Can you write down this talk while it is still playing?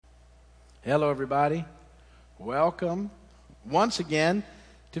Hello, everybody. Welcome once again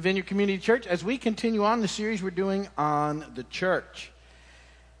to Vineyard Community Church as we continue on the series we're doing on the church.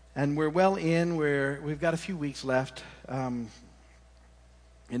 And we're we've got a few weeks left in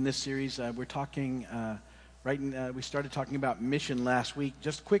this series. We're talking, we started talking about mission last week.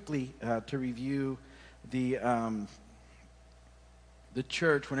 Just quickly to review the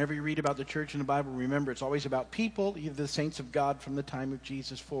church. Whenever you read about the church in the Bible, remember it's always about people, either the saints of God from the time of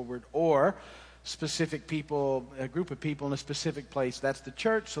Jesus forward, or specific people, a group of people in a specific place. That's the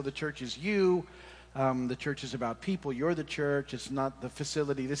church. So the church is you. The church is about people. You're the church. It's not the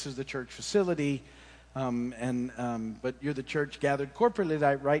facility. This is the church facility. But you're the church gathered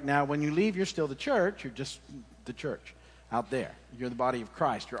corporately right now. When you leave, you're still the church. You're just the church out there. You're the body of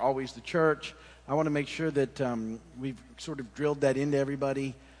Christ. You're always the church. I want to make sure that we've sort of drilled that into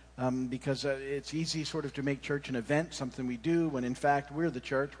everybody because it's easy sort of to make church an event, something we do, when in fact we're the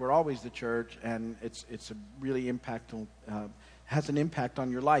church. We're always the church, and it's a really impactful, has an impact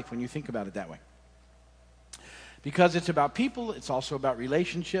on your life when you think about it that way. Because it's about people, it's also about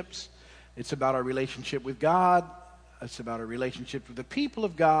relationships. It's about our relationship with God. It's about our relationship with the people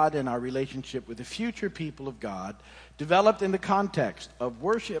of God and our relationship with the future people of God, developed in the context of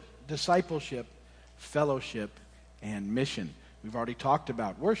worship, discipleship, fellowship, and mission. We've already talked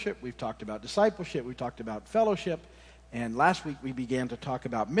about worship, we've talked about discipleship, we've talked about fellowship, and last week we began to talk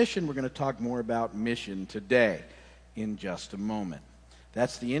about mission. We're going to talk more about mission today in just a moment.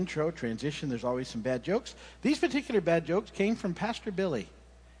 That's the intro, transition. There's always some bad jokes. These particular bad jokes came from Pastor Billy.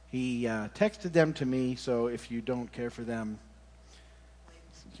 He texted them to me, so if you don't care for them,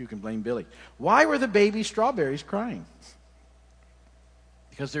 you can blame Billy. Why were the baby strawberries crying?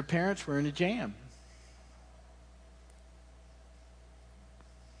 Because their parents were in a jam.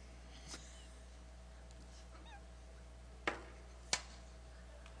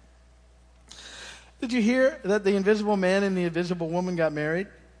 Did you hear that the invisible man and the invisible woman got married?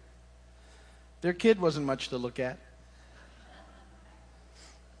 Their kid wasn't much to look at.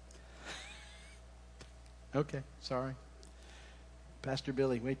 Okay, sorry. Pastor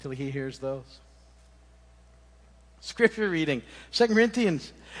Billy, wait till he hears those. Scripture reading, 2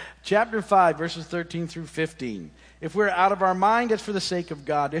 Corinthians chapter 5, verses 13 through 15. If we're out of our mind, it's for the sake of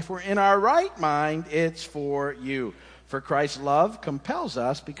God. If we're in our right mind, it's for you. For Christ's love compels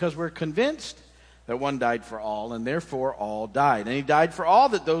us because we're convinced that one died for all, and therefore all died. And he died for all,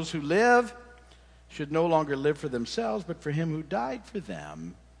 that those who live should no longer live for themselves, but for him who died for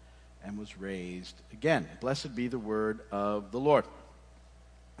them and was raised again. Blessed be the word of the Lord.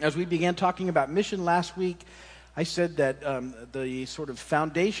 As we began talking about mission last week, I said that the sort of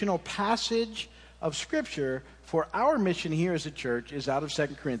foundational passage of Scripture for our mission here as a church is out of 2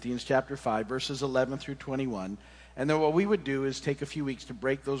 Corinthians chapter 5, verses 11 through 21. And then what we would do is take a few weeks to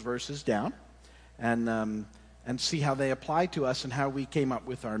break those verses down and see how they apply to us and how we came up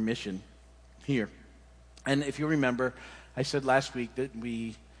with our mission here. And if you remember, I said last week that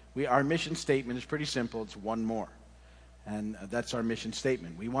our mission statement is pretty simple. It's one more. And that's our mission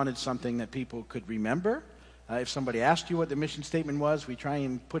statement. We wanted something that people could remember. If somebody asked you what the mission statement was, we try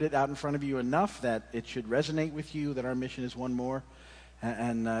and put it out in front of you enough that it should resonate with you, that our mission is one more.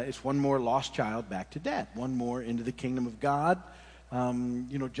 And it's one more lost child back to dad, one more into the kingdom of God,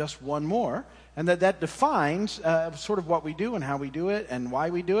 just one more. And that defines sort of what we do and how we do it and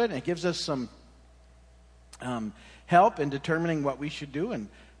why we do it. And it gives us some help in determining what we should do and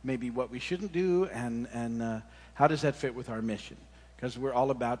maybe what we shouldn't do, and how does that fit with our mission? Because we're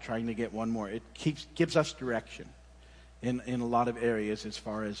all about trying to get one more. It gives us direction in a lot of areas as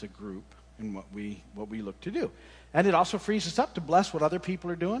far as a group and what we look to do. And it also frees us up to bless what other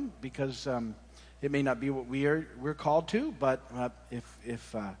people are doing, because it may not be what we're called to, but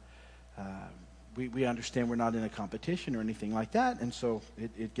if we understand we're not in a competition or anything like that, and so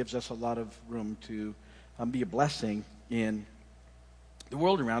it gives us a lot of room to be a blessing in the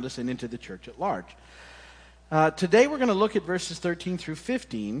world around us and into the church at large. Today we're going to look at verses 13 through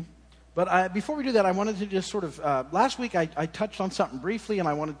 15, but before we do that, I wanted to just sort of, last week I touched on something briefly, and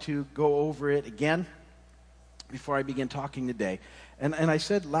I wanted to go over it again before I begin talking today. And I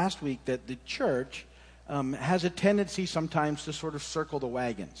said last week that the church has a tendency sometimes to sort of circle the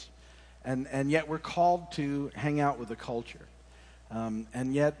wagons, and yet we're called to hang out with the culture.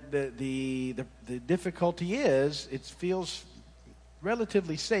 And yet the difficulty is it feels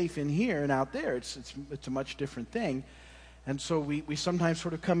relatively safe in here, and out there it's a much different thing. And so we sometimes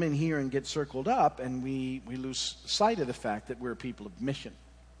sort of come in here and get circled up, and we lose sight of the fact that we're a people of mission.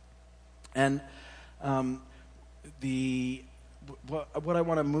 And what I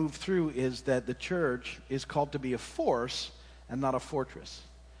want to move through is that the church is called to be a force and not a fortress.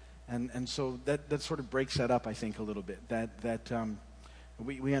 And so that sort of breaks that up, I think, a little bit.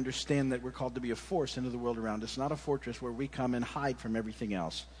 We understand that we're called to be a force into the world around us, not a fortress where we come and hide from everything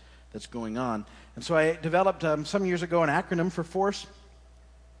else that's going on. And so I developed some years ago an acronym for FORCE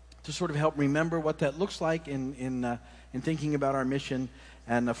to sort of help remember what that looks like in thinking about our mission.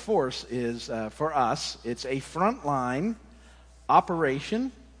 And the FORCE is, for us, it's a frontline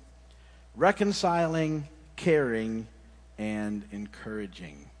operation, reconciling, caring, and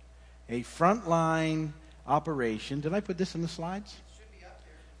encouraging. A frontline operation. Did I put this in the slides? Should be up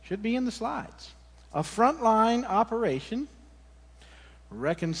there. Should be in the slides. A frontline operation,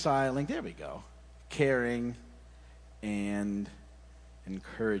 reconciling, there we go, caring, and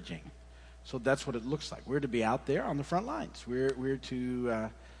encouraging. So that's what it looks like. We're to be out there on the front lines. We're to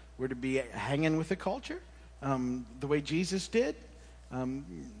be hanging with the culture, the way Jesus did.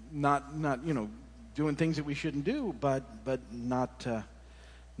 Not doing things that we shouldn't do, but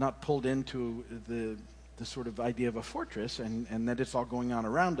not pulled into the sort of idea of a fortress and that it's all going on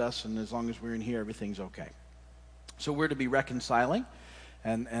around us, and as long as we're in here, everything's okay. So we're to be reconciling,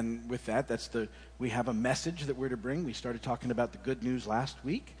 and with that, we have a message that we're to bring. We started talking about the good news last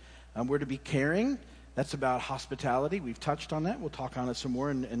week. We're to be caring. That's about hospitality. We've touched on that. We'll talk on it some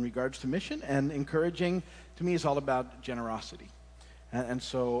more in regards to mission. And encouraging, to me, is all about generosity. And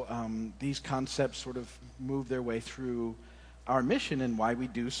so these concepts sort of move their way through our mission and why we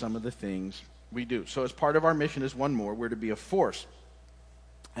do some of the things we do. So as part of our mission is one more. We're to be a force.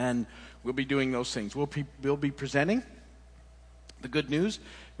 And we'll be doing those things. We'll be presenting the good news,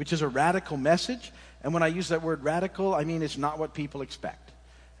 which is a radical message. And when I use that word radical, I mean it's not what people expect.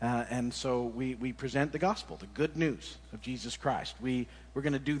 And so we present the gospel, the good news of Jesus Christ. We're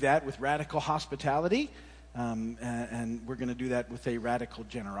going to do that with radical hospitality, and we're going to do that with a radical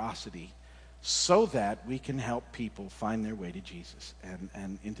generosity so that we can help people find their way to Jesus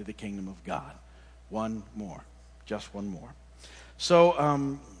and into the kingdom of God. One more, just one more. So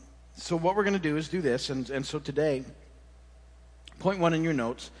what we're going to do is do this. And so today, point one in your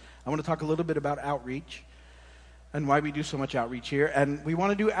notes, I want to talk a little bit about outreach and why we do so much outreach here. And we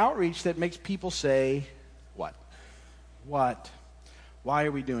want to do outreach that makes people say, what? What? Why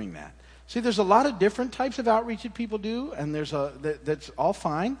are we doing that? See, there's a lot of different types of outreach that people do, and that's all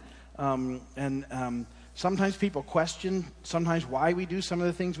fine. Sometimes people question sometimes why we do some of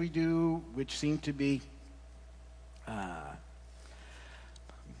the things we do, which seem to be,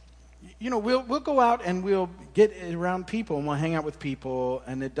 we'll go out and we'll get around people and we'll hang out with people,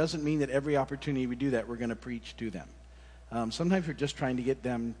 and it doesn't mean that every opportunity we do that we're going to preach to them. Sometimes we're just trying to get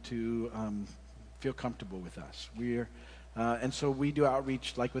them to feel comfortable with us. And so we do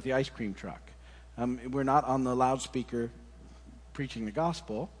outreach like with the ice cream truck. We're not on the loudspeaker preaching the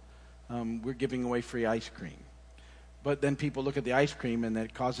gospel. We're giving away free ice cream. But then people look at the ice cream and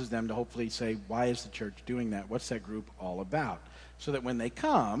that causes them to hopefully say, why is the church doing that? What's that group all about? So that when they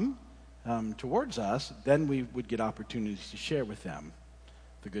come towards us, then we would get opportunities to share with them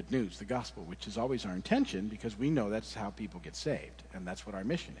the good news, the gospel, which is always our intention because we know that's how people get saved, and that's what our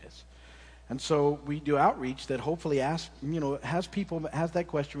mission is. And so we do outreach that hopefully has that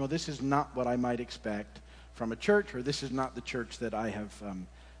question, well, this is not what I might expect from a church, or this is not the church that I have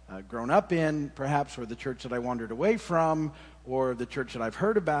grown up in, perhaps, or the church that I wandered away from, or the church that I've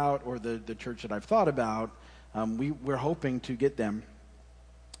heard about, or the church that I've thought about. We're hoping to get them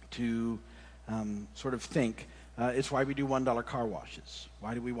to sort of think. It's why we do $1 car washes.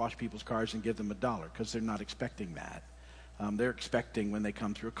 Why do we wash people's cars and give them $1? Because they're not expecting that. They're expecting when they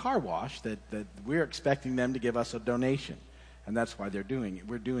come through a car wash that we're expecting them to give us a donation. And that's why they're doing it.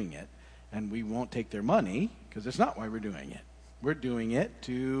 We're doing it. And we won't take their money because it's not why we're doing it. We're doing it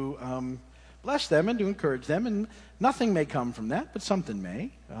to bless them and to encourage them. And nothing may come from that, but something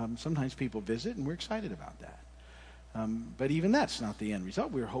may. Sometimes people visit, and we're excited about that. But even that's not the end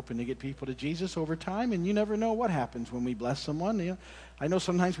result. We're hoping to get people to Jesus over time, and you never know what happens when we bless someone. I know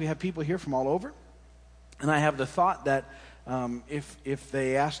sometimes we have people here from all over, and I have the thought that if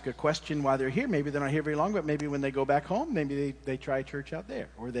they ask a question while they're here, maybe they're not here very long, but maybe when they go back home, maybe they try church out there.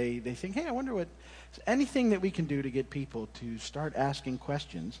 Or they think, hey, I wonder what... Anything that we can do to get people to start asking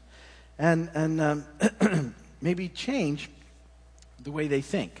questions and maybe change the way they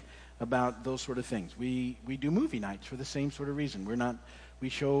think about those sort of things. We do movie nights for the same sort of reason. We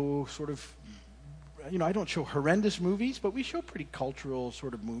show sort of, I don't show horrendous movies, but we show pretty cultural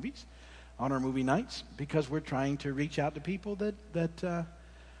sort of movies on our movie nights because we're trying to reach out to people that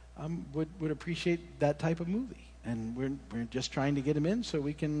would appreciate that type of movie. And we're just trying to get them in so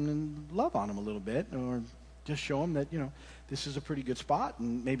we can love on them a little bit, or just show them that, this is a pretty good spot,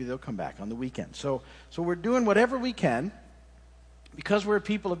 and maybe they'll come back on the weekend. So we're doing whatever we can because we're a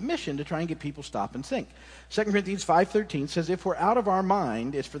people of mission to try and get people stop and think. 2 Corinthians 5:13 says, if we're out of our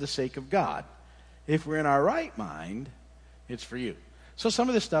mind, it's for the sake of God. If we're in our right mind, it's for you. So some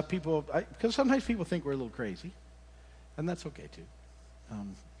of this stuff, because sometimes people think we're a little crazy, and that's okay too,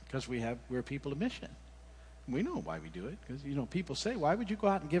 because we're people of mission. We know why we do it, because people say, why would you go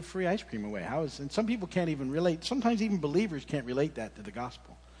out and give free ice cream away? And some people can't even relate. Sometimes even believers can't relate that to the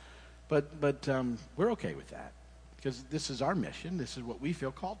gospel. But we're okay with that, because this is our mission. This is what we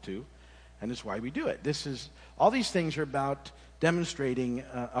feel called to, and it's why we do it. All these things are about demonstrating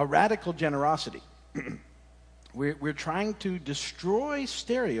a radical generosity. We're trying to destroy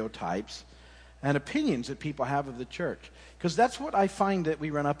stereotypes and opinions that people have of the church, because that's what I find that we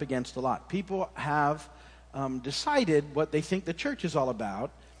run up against a lot. People have decided what they think the church is all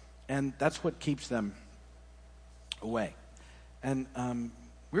about, and that's what keeps them away. And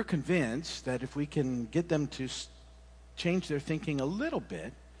we're convinced that if we can get them to change their thinking a little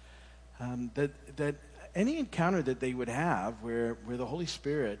bit, that any encounter that they would have where the Holy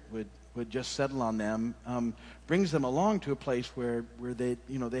Spirit would just settle on them, brings them along to a place where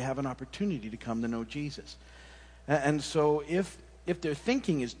they have an opportunity to come to know Jesus. And so if their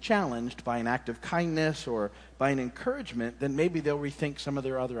thinking is challenged by an act of kindness or by an encouragement, then maybe they'll rethink some of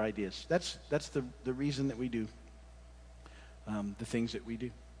their other ideas. That's the reason that we do the things that we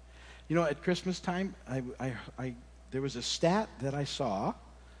do. At Christmas time, there was a stat that I saw.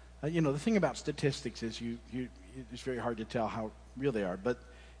 The thing about statistics is it's very hard to tell how real they are. But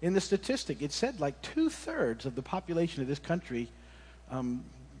in the statistic, it said like 2/3 of the population of this country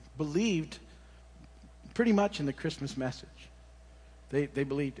believed pretty much in the Christmas message. They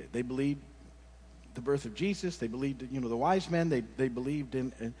believed it. They believed the birth of Jesus. They believed, the wise men. They believed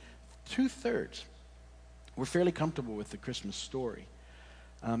in 2/3. We're fairly comfortable with the Christmas story.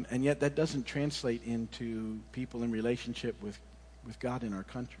 And yet that doesn't translate into people in relationship with God in our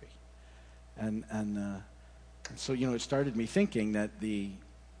country. And so, it started me thinking that the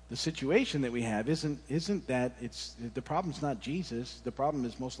situation that we have isn't that the problem's not Jesus. The problem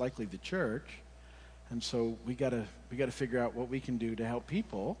is most likely the church. And so we gotta figure out what we can do to help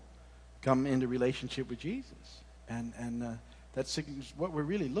people come into relationship with Jesus. And that's what we're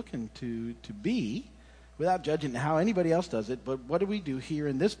really looking to be, without judging how anybody else does it. But what do we do here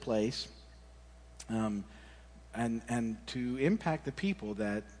in this place, and to impact the people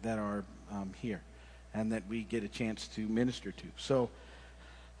that are here, and that we get a chance to minister to. So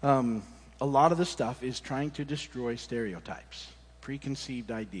a lot of the stuff is trying to destroy stereotypes,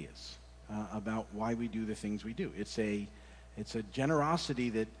 preconceived ideas about why we do the things we do. It's a generosity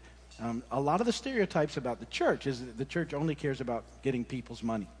that a lot of the stereotypes about the church is that the church only cares about getting people's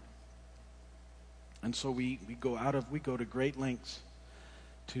money. And so we go to great lengths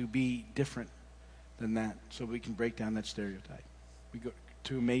to be different than that, so we can break down that stereotype. We go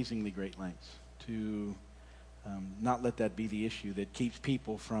to amazingly great lengths to not let that be the issue that keeps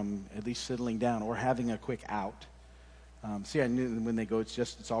people from at least settling down or having a quick out. I knew when they go,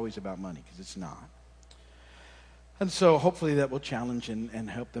 it's always about money, because it's not. And so hopefully that will challenge and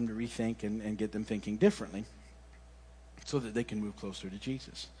help them to rethink and get them thinking differently, so that they can move closer to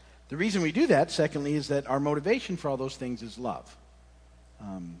Jesus. The reason we do that, secondly, is that our motivation for all those things is love.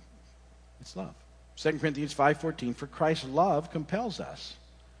 It's love. 2 Corinthians 5:14, for Christ's love compels us,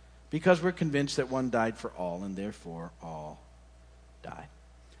 because we're convinced that one died for all, and therefore all die.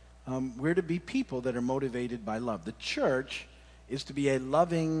 We're to be people that are motivated by love. The church is to be a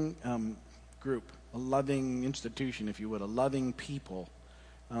loving group, a loving institution, if you would, a loving people.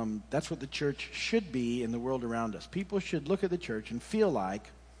 That's what the church should be in the world around us. People should look at the church and feel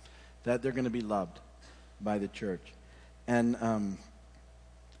like that they're going to be loved by the church. And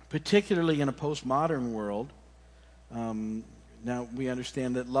particularly in a postmodern world, now we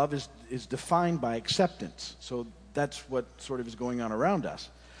understand that love is defined by acceptance. So that's what sort of is going on around us.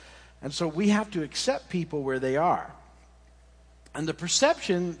 And so we have to accept people where they are. And the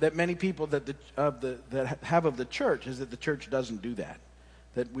perception that many people that have of the church is that the church doesn't do that,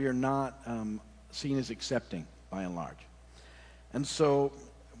 that we are not seen as accepting by and large. And so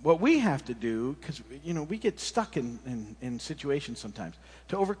what we have to do, because we get stuck in situations sometimes,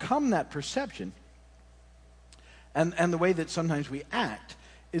 to overcome that perception and the way that sometimes we act,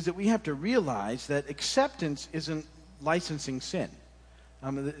 is that we have to realize that acceptance isn't licensing sin.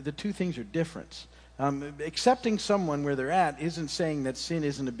 The two things are different. Accepting someone where they're at isn't saying that sin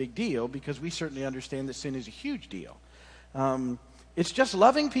isn't a big deal, because we certainly understand that sin is a huge deal. It's just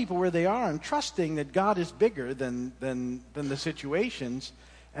loving people where they are and trusting that God is bigger than the situations,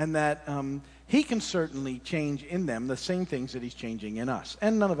 and that He can certainly change in them the same things that He's changing in us.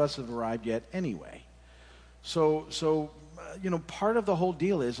 And none of us have arrived yet anyway. So part of the whole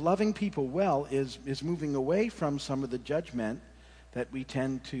deal is loving people well is moving away from some of the judgment that we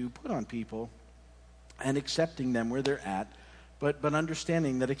tend to put on people and accepting them where they're at, but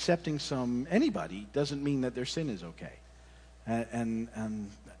understanding that accepting anybody doesn't mean that their sin is okay. And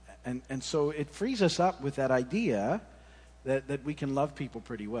so it frees us up with that idea that we can love people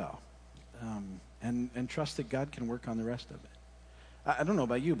pretty well, and trust that God can work on the rest of it. I don't know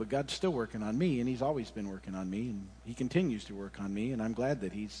about you, but God's still working on me, and he's always been working on me, and he continues to work on me, and I'm glad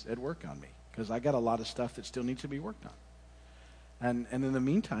that he's at work on me, because I got a lot of stuff that still needs to be worked on. And in the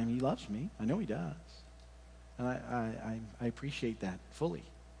meantime, he loves me. I know he does. And I appreciate that fully.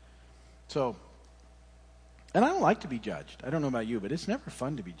 So, and I don't like to be judged. I don't know about you, but it's never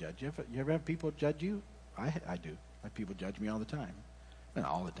fun to be judged. You ever have people judge you? I do. I have people judge me all the time. Not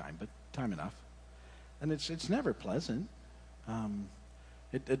all the time, but time enough. And it's never pleasant.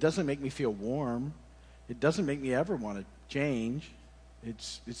 It doesn't make me feel warm. It doesn't make me ever want to change.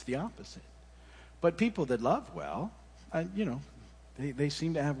 It's the opposite. But people that love well, they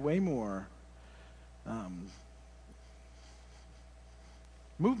seem to have way more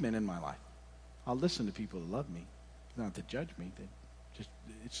movement in my life. I'll listen to people that love me, not to judge me.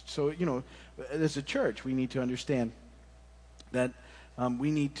 As a church, we need to understand that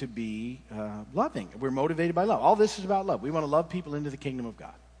we need to be loving. We're motivated by love. All this is about love. We want to love people into the kingdom of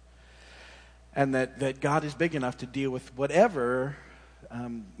God. And that God is big enough to deal with whatever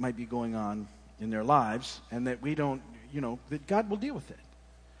might be going on in their lives, and that we don't, that God will deal with it.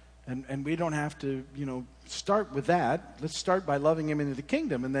 And we don't have to, start with that. Let's start by loving him into the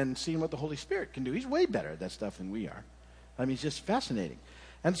kingdom and then seeing what the Holy Spirit can do. He's way better at that stuff than we are. I mean, it's just fascinating.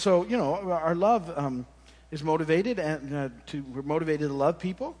 And so, our love is motivated, and we're motivated to love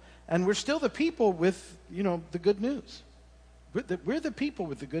people, and we're still the people with, the good news. We're the people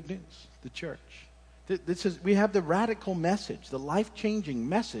with the good news, the church. We have the radical message, the life-changing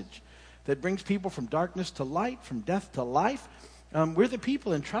message that brings people from darkness to light, from death to life. We're the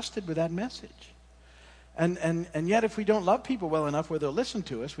people entrusted with that message. And yet if we don't love people well enough where they'll listen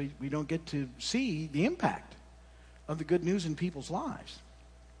to us, we don't get to see the impact of the good news in people's lives.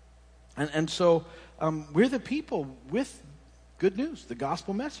 And so we're the people with good news, the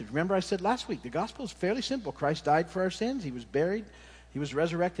gospel message. Remember I said last week, the gospel is fairly simple. Christ died for our sins. He was buried. He was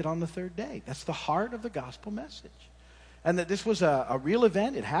resurrected on the third day. That's the heart of the gospel message. And that this was a real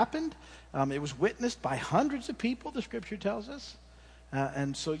event. It happened. It was witnessed by hundreds of people, the scripture tells us.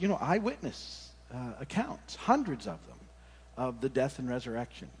 And so, eyewitness accounts, hundreds of them, of the death and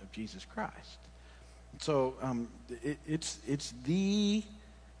resurrection of Jesus Christ. So it's the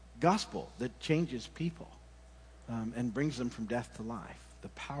gospel that changes people and brings them from death to life, the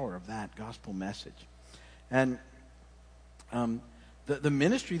power of that gospel message. And the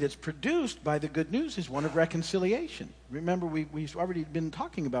ministry that's produced by the good news is one of reconciliation. Remember, we've already been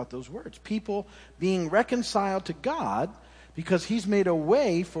talking about those words. People being reconciled to God because he's made a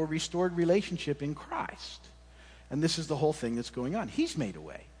way for restored relationship in Christ. And this is the whole thing that's going on. He's made a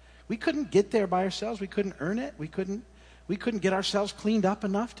way. We couldn't get there by ourselves. We couldn't earn it. We couldn't get ourselves cleaned up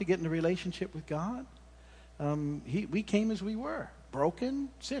enough to get in a relationship with God. We came as we were, broken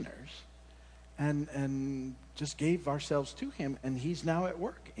sinners, and just gave ourselves to him, and he's now at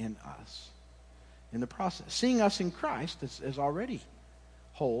work in us in the process. Seeing us in Christ as already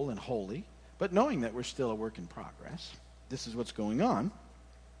whole and holy, but knowing that we're still a work in progress. This is what's going on.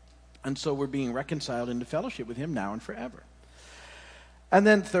 And so we're being reconciled into fellowship with him now and forever. And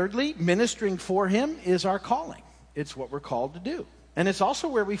then thirdly, ministering for him is our calling. It's what we're called to do. And it's also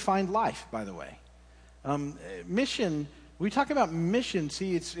where we find life, by the way. Mission, we talk about mission,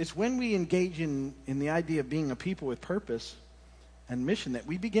 see, it's when we engage in the idea of being a people with purpose and mission that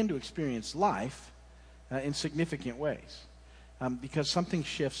we begin to experience life in significant ways. Because something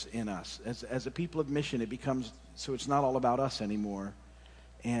shifts in us. As a people of mission, it becomes, so it's not all about us anymore.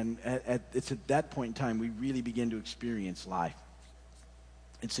 And it's at that point in time we really begin to experience life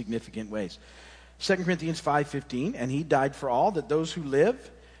in significant ways. 2 Corinthians 5:15, and he died for all, that those who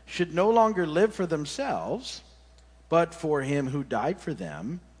live should no longer live for themselves, but for him who died for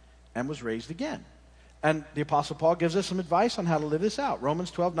them and was raised again. And the Apostle Paul gives us some advice on how to live this out.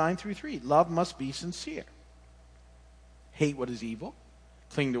 Romans 12:9-3. Love must be sincere. Hate what is evil.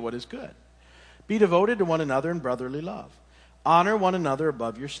 Cling to what is good. Be devoted to one another in brotherly love. Honor one another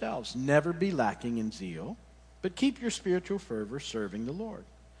above yourselves. Never be lacking in zeal, but keep your spiritual fervor serving the Lord.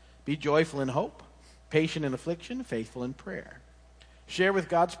 Be joyful in hope, patient in affliction, faithful in prayer. Share with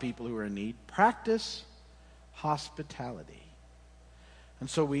God's people who are in need. Practice hospitality. And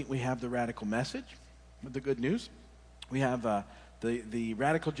so we have the radical message, the good news. We have the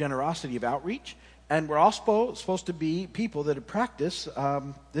radical generosity of outreach. And we're all supposed to be people that practice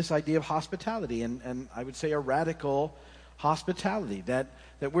this idea of hospitality, and I would say a radical hospitality, that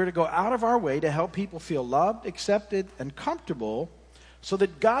we're to go out of our way to help people feel loved, accepted, and comfortable so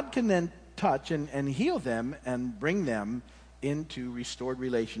that God can then touch and heal them and bring them into restored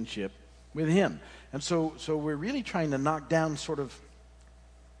relationship with Him. And so we're really trying to knock down sort of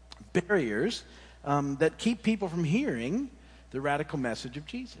barriers that keep people from hearing the radical message of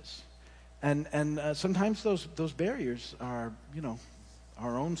Jesus. And sometimes those barriers are,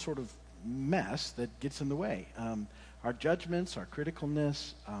 our own sort of mess that gets in the way. Our judgments, our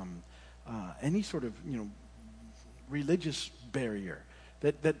criticalness, any sort of, religious barrier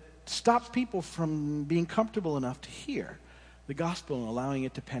that stops people from being comfortable enough to hear the gospel and allowing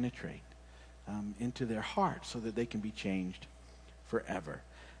it to penetrate into their heart so that they can be changed forever.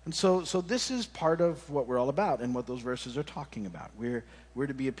 And so this is part of what we're all about and what those verses are talking about. We're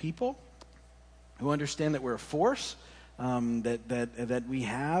to be a people who understand that we're a force, that we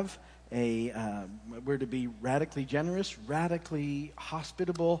have we're to be radically generous, radically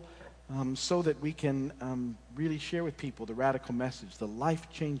hospitable, so that we can really share with people the radical message, the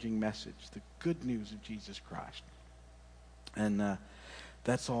life-changing message, the good news of Jesus Christ. And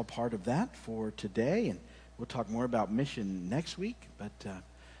that's all part of that for today. And we'll talk more about mission next week,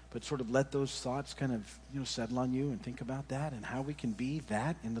 but sort of let those thoughts kind of settle on you and think about that and how we can be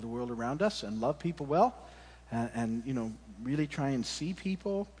that into the world around us and love people well, and really try and see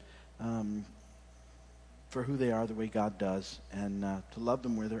people for who they are, the way God does, and to love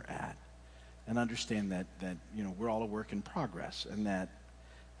them where they're at, and understand that we're all a work in progress, and that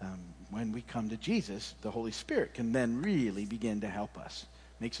when we come to Jesus, the Holy Spirit can then really begin to help us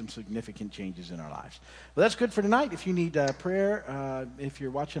make some significant changes in our lives. Well, that's good for tonight. If you need prayer, if you're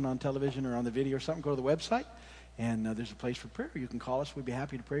watching on television or on the video or something, go to the website, and there's a place for prayer. You can call us. We'd be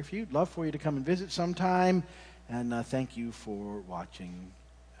happy to pray for you. Love for you to come and visit sometime, and thank you for watching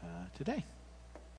today.